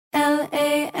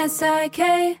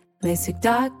LASIK,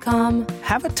 LASIK.com.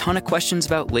 Have a ton of questions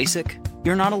about LASIK?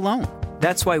 You're not alone.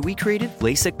 That's why we created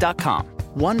LASIK.com.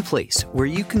 One place where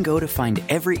you can go to find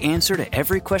every answer to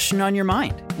every question on your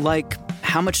mind. Like,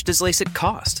 how much does LASIK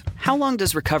cost? How long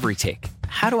does recovery take?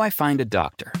 How do I find a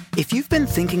doctor? If you've been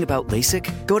thinking about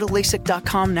LASIK, go to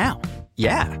LASIK.com now.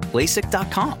 Yeah,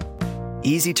 LASIK.com.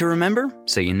 Easy to remember,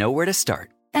 so you know where to start.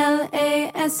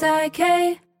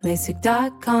 LASIK,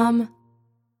 LASIK.com.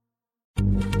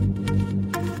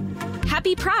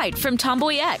 Happy Pride from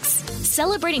Tomboy X,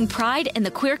 celebrating pride and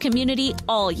the queer community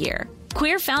all year.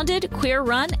 Queer founded, queer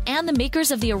run, and the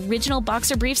makers of the original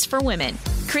boxer briefs for women,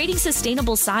 creating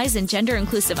sustainable size and gender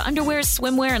inclusive underwear,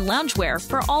 swimwear, and loungewear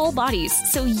for all bodies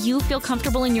so you feel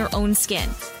comfortable in your own skin.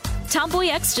 Tomboy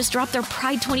X just dropped their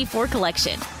Pride 24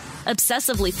 collection,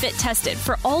 obsessively fit tested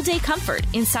for all day comfort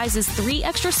in sizes 3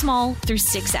 extra small through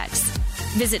 6X.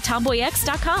 Visit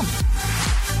tomboyx.com.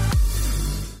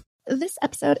 This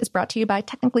episode is brought to you by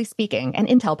Technically Speaking, an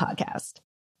Intel podcast.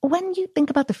 When you think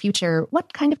about the future,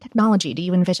 what kind of technology do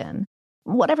you envision?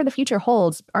 Whatever the future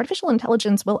holds, artificial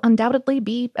intelligence will undoubtedly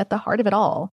be at the heart of it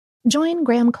all. Join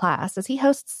Graham Class as he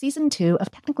hosts Season 2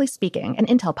 of Technically Speaking, an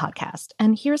Intel podcast,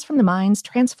 and hears from the minds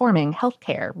transforming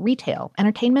healthcare, retail,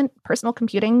 entertainment, personal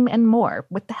computing, and more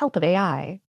with the help of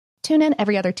AI. Tune in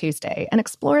every other Tuesday and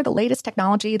explore the latest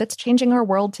technology that's changing our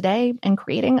world today and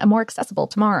creating a more accessible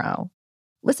tomorrow.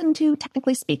 Listen to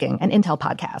Technically Speaking, an Intel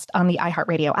podcast on the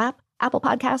iHeartRadio app, Apple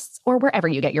Podcasts, or wherever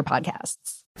you get your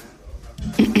podcasts.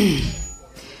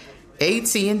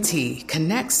 AT&T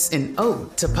connects an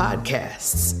ode to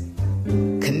podcasts.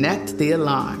 Connect the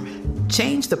alarm.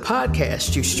 Change the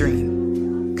podcast you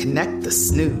stream. Connect the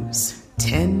snooze.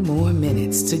 10 more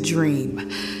minutes to dream.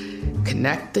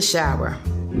 Connect the shower.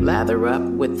 Lather up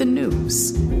with the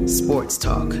news, sports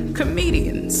talk,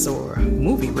 comedians, or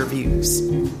movie reviews.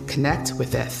 Connect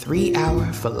with that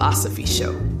 3-hour philosophy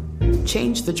show.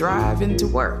 Change the drive into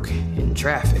work in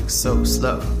traffic so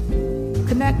slow.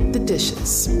 Connect the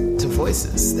dishes to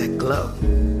voices that glow.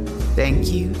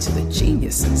 Thank you to the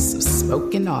geniuses of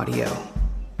spoken audio.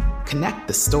 Connect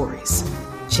the stories.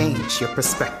 Change your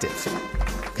perspective.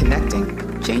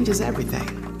 Connecting changes everything.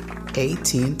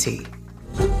 AT&T.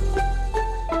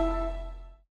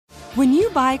 When you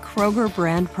buy Kroger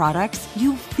brand products,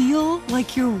 you feel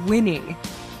like you're winning.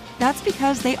 That's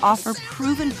because they offer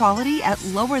proven quality at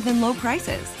lower than low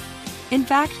prices. In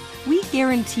fact, we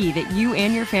guarantee that you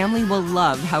and your family will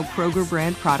love how Kroger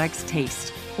brand products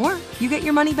taste, or you get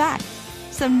your money back.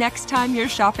 So next time you're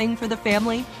shopping for the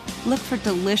family, look for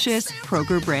delicious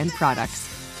Kroger brand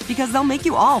products, because they'll make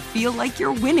you all feel like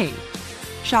you're winning.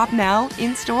 Shop now,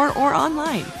 in-store, or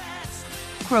online.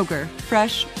 Kroger,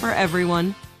 fresh for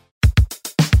everyone.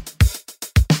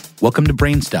 Welcome to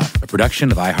Brainstuff, a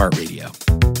production of iHeartRadio.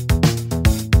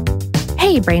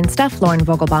 Hey, Brainstuff, Lauren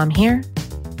Vogelbaum here.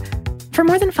 For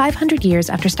more than 500 years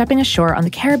after stepping ashore on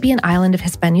the Caribbean island of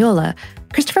Hispaniola,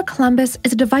 Christopher Columbus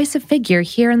is a divisive figure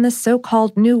here in this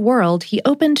so-called New World he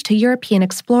opened to European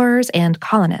explorers and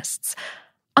colonists.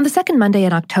 On the second Monday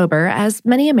in October, as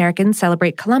many Americans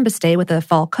celebrate Columbus Day with a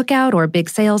fall cookout or big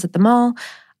sales at the mall,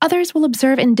 others will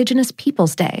observe Indigenous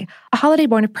Peoples Day, a holiday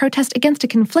born of protest against a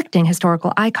conflicting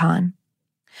historical icon.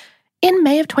 In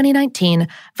May of 2019,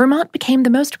 Vermont became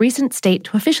the most recent state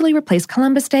to officially replace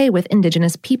Columbus Day with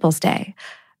Indigenous Peoples Day.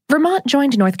 Vermont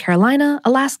joined North Carolina,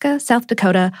 Alaska, South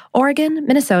Dakota, Oregon,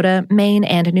 Minnesota, Maine,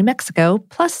 and New Mexico,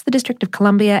 plus the District of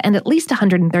Columbia and at least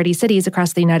 130 cities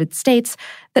across the United States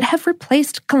that have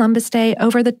replaced Columbus Day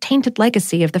over the tainted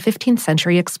legacy of the 15th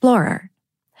century explorer.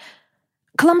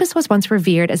 Columbus was once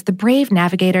revered as the brave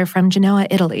navigator from Genoa,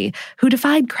 Italy, who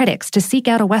defied critics to seek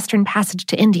out a western passage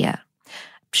to India.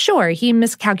 Sure, he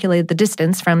miscalculated the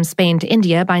distance from Spain to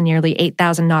India by nearly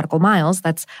 8,000 nautical miles,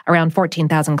 that's around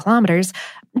 14,000 kilometers,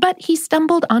 but he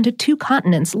stumbled onto 2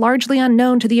 continents largely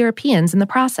unknown to the Europeans in the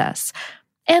process.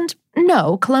 And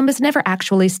no, Columbus never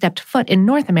actually stepped foot in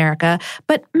North America,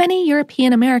 but many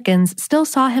European Americans still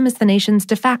saw him as the nation's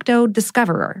de facto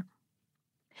discoverer.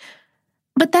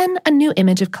 But then a new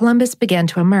image of Columbus began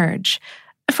to emerge.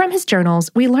 From his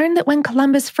journals, we learned that when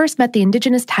Columbus first met the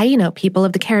indigenous Taino people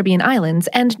of the Caribbean islands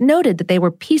and noted that they were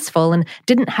peaceful and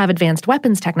didn't have advanced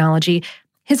weapons technology,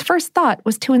 his first thought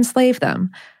was to enslave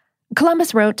them.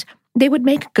 Columbus wrote, "They would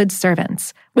make good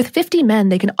servants. With 50 men,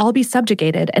 they can all be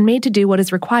subjugated and made to do what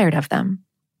is required of them."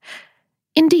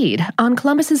 Indeed, on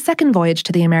Columbus's second voyage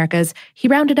to the Americas, he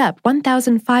rounded up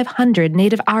 1,500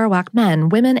 native Arawak men,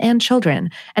 women, and children,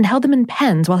 and held them in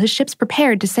pens while his ships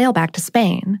prepared to sail back to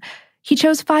Spain. He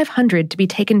chose 500 to be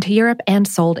taken to Europe and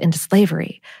sold into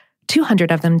slavery.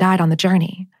 200 of them died on the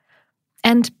journey.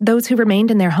 And those who remained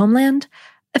in their homeland?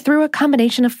 Through a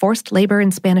combination of forced labor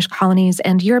in Spanish colonies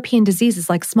and European diseases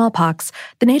like smallpox,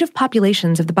 the native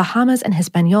populations of the Bahamas and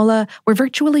Hispaniola were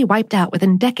virtually wiped out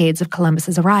within decades of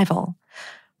Columbus's arrival.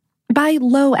 By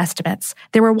low estimates,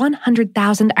 there were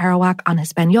 100,000 Arawak on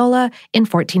Hispaniola in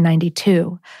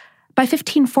 1492. By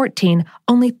 1514,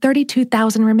 only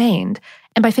 32,000 remained,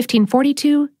 and by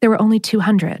 1542, there were only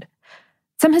 200.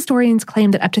 Some historians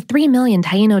claim that up to 3 million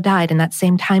Taino died in that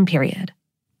same time period.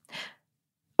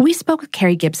 We spoke with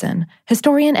Carrie Gibson,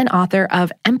 historian and author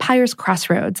of Empire's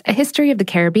Crossroads, A History of the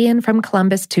Caribbean from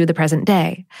Columbus to the Present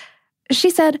Day. She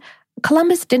said,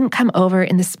 Columbus didn't come over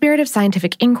in the spirit of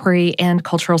scientific inquiry and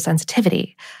cultural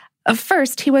sensitivity.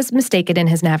 First, he was mistaken in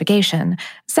his navigation.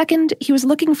 Second, he was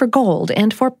looking for gold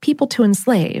and for people to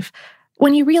enslave.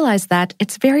 When you realize that,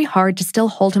 it's very hard to still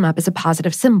hold him up as a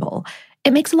positive symbol.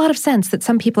 It makes a lot of sense that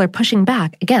some people are pushing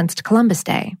back against Columbus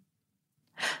Day.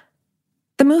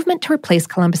 The movement to replace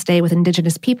Columbus Day with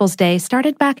Indigenous Peoples Day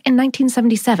started back in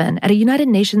 1977 at a United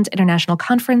Nations International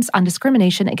Conference on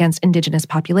Discrimination Against Indigenous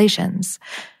Populations.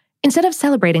 Instead of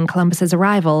celebrating Columbus's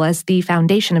arrival as the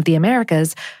foundation of the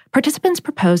Americas, participants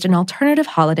proposed an alternative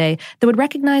holiday that would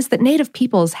recognize that Native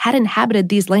peoples had inhabited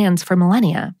these lands for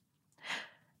millennia.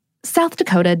 South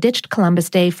Dakota ditched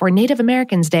Columbus Day for Native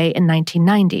Americans Day in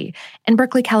 1990, and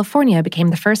Berkeley, California became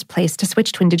the first place to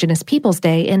switch to Indigenous Peoples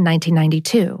Day in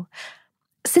 1992.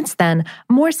 Since then,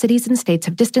 more cities and states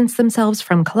have distanced themselves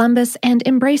from Columbus and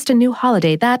embraced a new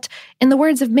holiday that, in the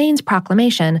words of Maine's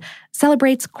proclamation,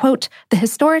 celebrates, quote, the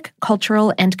historic,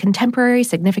 cultural, and contemporary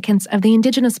significance of the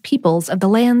indigenous peoples of the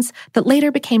lands that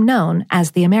later became known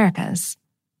as the Americas.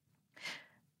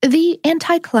 The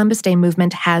anti-Columbus Day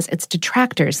movement has its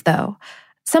detractors, though.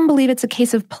 Some believe it's a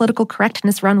case of political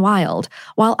correctness run wild,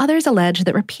 while others allege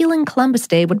that repealing Columbus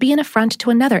Day would be an affront to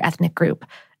another ethnic group,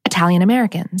 Italian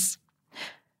Americans.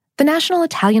 The National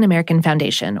Italian American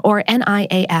Foundation, or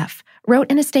NIAF,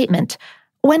 wrote in a statement,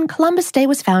 when Columbus Day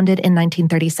was founded in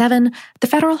 1937, the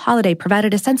federal holiday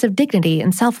provided a sense of dignity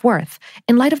and self-worth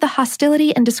in light of the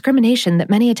hostility and discrimination that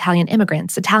many Italian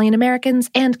immigrants, Italian Americans,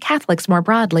 and Catholics more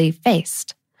broadly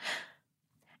faced.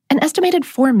 An estimated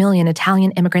 4 million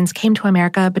Italian immigrants came to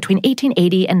America between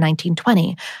 1880 and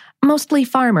 1920, mostly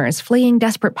farmers fleeing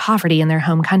desperate poverty in their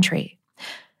home country.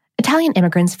 Italian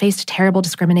immigrants faced terrible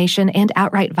discrimination and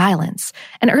outright violence,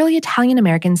 and early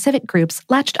Italian-American civic groups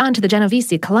latched onto the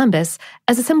Genovese Columbus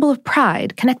as a symbol of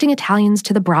pride, connecting Italians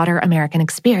to the broader American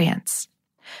experience.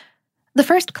 The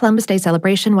first Columbus Day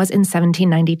celebration was in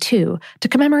 1792 to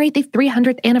commemorate the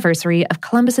 300th anniversary of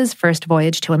Columbus's first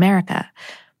voyage to America.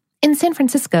 In San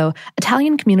Francisco,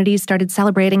 Italian communities started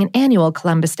celebrating an annual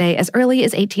Columbus Day as early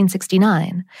as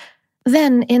 1869.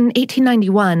 Then, in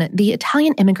 1891, the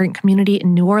Italian immigrant community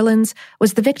in New Orleans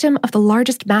was the victim of the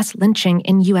largest mass lynching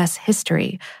in U.S.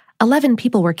 history. 11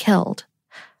 people were killed.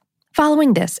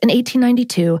 Following this, in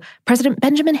 1892, President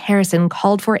Benjamin Harrison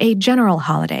called for a general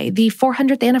holiday, the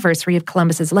 400th anniversary of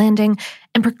Columbus's landing,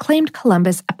 and proclaimed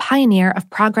Columbus a pioneer of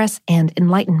progress and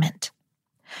enlightenment.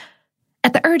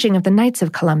 At the urging of the Knights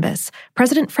of Columbus,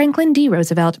 President Franklin D.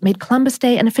 Roosevelt made Columbus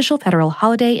Day an official federal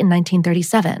holiday in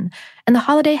 1937, and the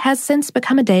holiday has since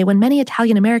become a day when many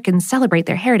Italian Americans celebrate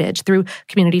their heritage through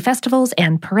community festivals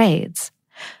and parades.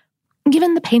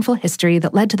 Given the painful history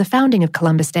that led to the founding of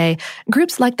Columbus Day,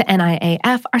 groups like the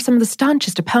NIAF are some of the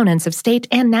staunchest opponents of state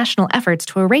and national efforts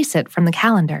to erase it from the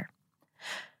calendar.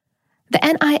 The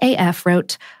NIAF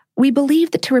wrote, we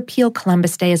believe that to repeal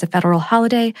Columbus Day as a federal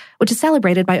holiday, which is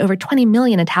celebrated by over 20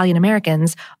 million Italian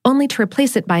Americans, only to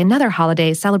replace it by another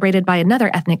holiday celebrated by another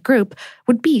ethnic group,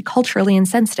 would be culturally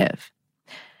insensitive.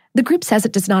 The group says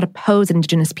it does not oppose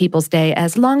Indigenous Peoples Day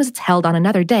as long as it's held on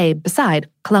another day beside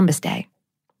Columbus Day.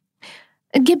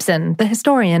 Gibson, the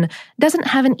historian, doesn't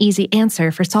have an easy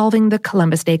answer for solving the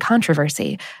Columbus Day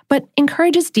controversy, but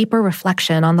encourages deeper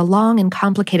reflection on the long and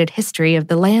complicated history of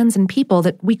the lands and people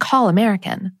that we call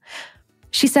American.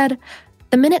 She said,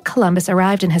 the minute Columbus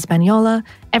arrived in Hispaniola,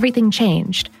 everything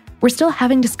changed. We're still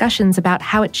having discussions about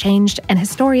how it changed, and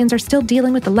historians are still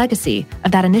dealing with the legacy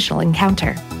of that initial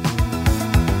encounter.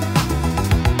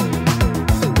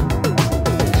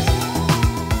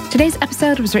 Today's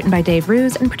episode was written by Dave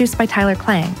Roos and produced by Tyler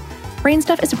Klang.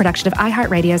 Brainstuff is a production of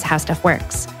iHeartRadio's How Stuff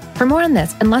Works. For more on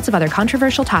this and lots of other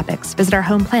controversial topics, visit our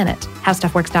home planet,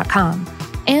 howstuffworks.com.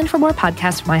 And for more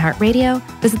podcasts from iHeartRadio,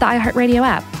 visit the iHeartRadio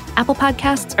app, Apple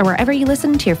Podcasts, or wherever you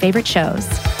listen to your favorite shows.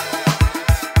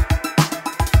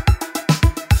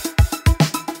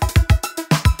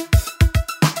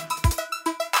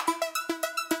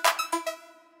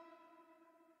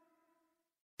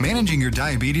 Managing Managing your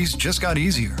diabetes just got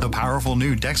easier. The powerful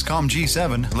new Dexcom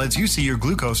G7 lets you see your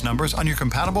glucose numbers on your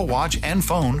compatible watch and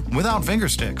phone without finger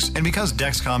sticks. And because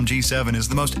Dexcom G7 is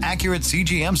the most accurate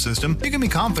CGM system, you can be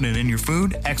confident in your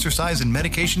food, exercise, and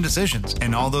medication decisions.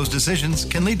 And all those decisions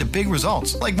can lead to big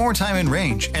results, like more time in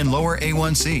range and lower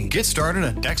A1C. Get started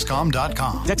at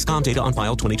Dexcom.com. Dexcom data on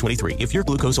file 2023. If your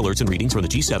glucose alerts and readings from the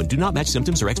G7 do not match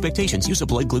symptoms or expectations, use a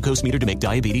blood glucose meter to make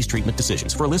diabetes treatment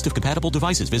decisions. For a list of compatible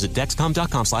devices, visit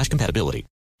Dexcom.com/compatibility.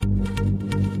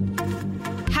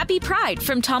 Happy Pride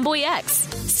from Tomboy X,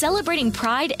 celebrating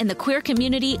pride in the queer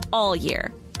community all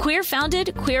year. Queer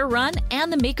founded, queer run,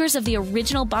 and the makers of the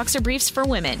original boxer briefs for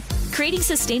women, creating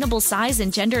sustainable size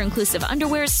and gender inclusive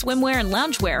underwear, swimwear, and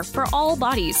loungewear for all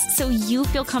bodies so you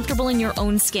feel comfortable in your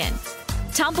own skin.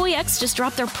 Tomboy X just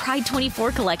dropped their Pride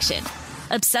 24 collection,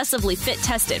 obsessively fit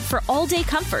tested for all day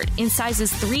comfort in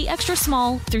sizes 3 extra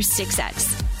small through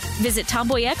 6X. Visit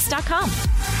tomboyx.com.